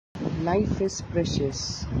Life is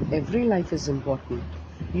precious. Every life is important.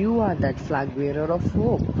 You are that flag bearer of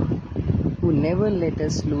hope, who never let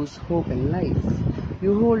us lose hope in life.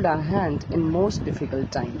 You hold our hand in most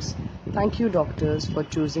difficult times. Thank you, doctors, for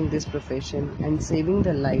choosing this profession and saving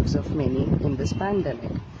the lives of many in this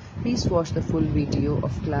pandemic. Please watch the full video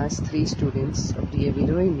of Class 3 students of DAVians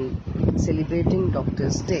Rohini celebrating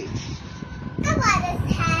Doctors' Day.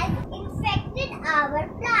 Coronavirus has infected our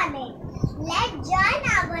planet. Let's join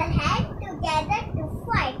our hands together to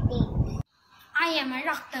fight it. I am a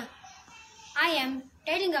doctor. I am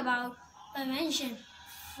telling about prevention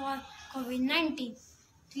for COVID-19.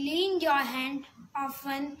 Clean your hand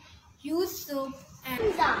often, use soap and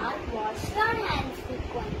Wash your hands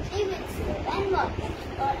frequently with soap and water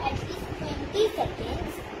for at least 20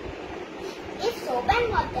 seconds. If soap and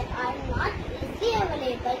water are not easily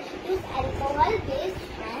available, use alcohol-based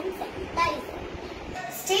hand sanitizer.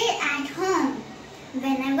 Stay at home.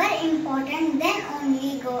 Whenever important, then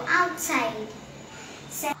only go outside.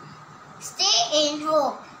 Stay in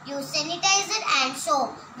home. Use sanitizer and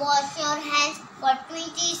soap. Wash your hands for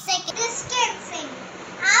 20 seconds. Distancing.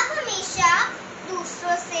 आप हमेशा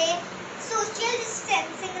दूसरों से social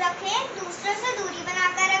distancing रखें, दूसरों से दूरी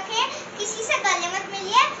बनाकर रखें, किसी से गले मत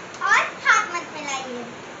मिलिए और हाथ मत मिलाइए.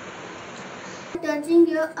 Touching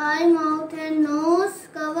your eye, mouth and nose,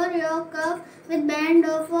 cover your cough with band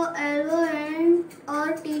of elbow hand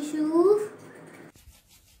or tissue.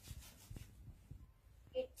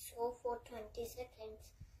 It's so for 20 seconds.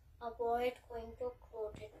 Avoid going to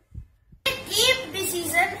crowded. keep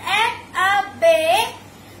diseases at bay.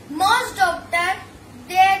 Most doctors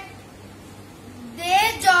their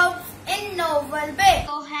jobs in novel way.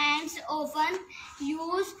 Your hands often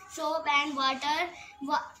use soap and water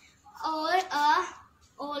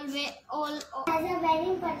has a very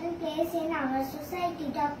important place in our society.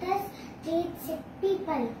 Doctors treat sick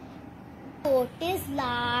people. Notice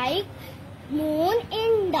like moon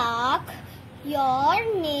in dark. Your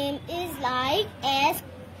name is like as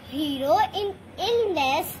hero in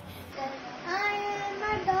illness. I am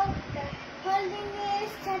a doctor holding a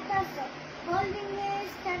stethoscope.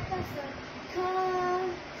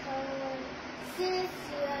 Kiss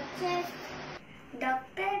your chest.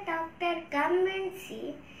 Doctor, come and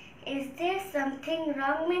see. Is there something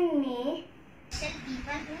wrong in me? The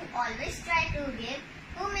people who always try to give,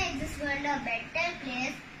 who make this world a better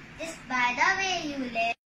place, just by the way you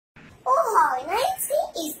live. Oh, how nice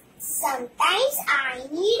it is. Sometimes I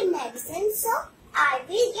need medicine, so I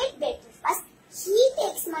will get better first. He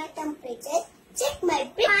takes my temperature, check my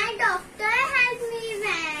breath. My doctor helps me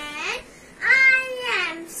when I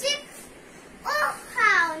am sick. Oh,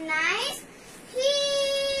 how nice. He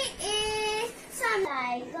is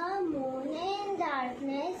like a moon in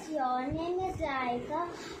darkness. Your name is like a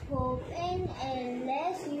hope in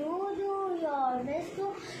illness. You do your best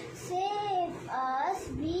to save us.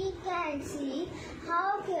 We can see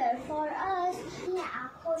how care for us. ये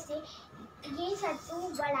आँखों से ये सत्तू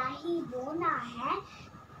बड़ा ही बोना है.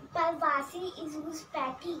 परवासी इस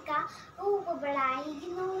घुसपैठी का रूप बड़ा ही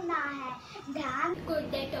घिनौना है. ध्यान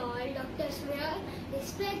Good that all doctors wear.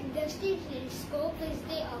 Respect the stethoscope which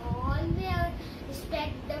they all wear.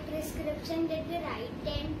 Respect the prescription that they write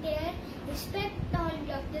and tear. Respect all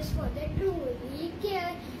doctors for the truly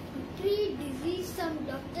care. To treat disease, some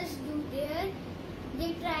doctors do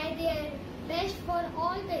they try their best for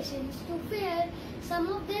all patients to fare. Some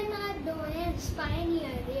of them are doyens,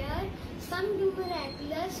 pioneer rare. Some do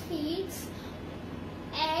miraculous feats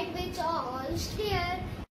at which all stare.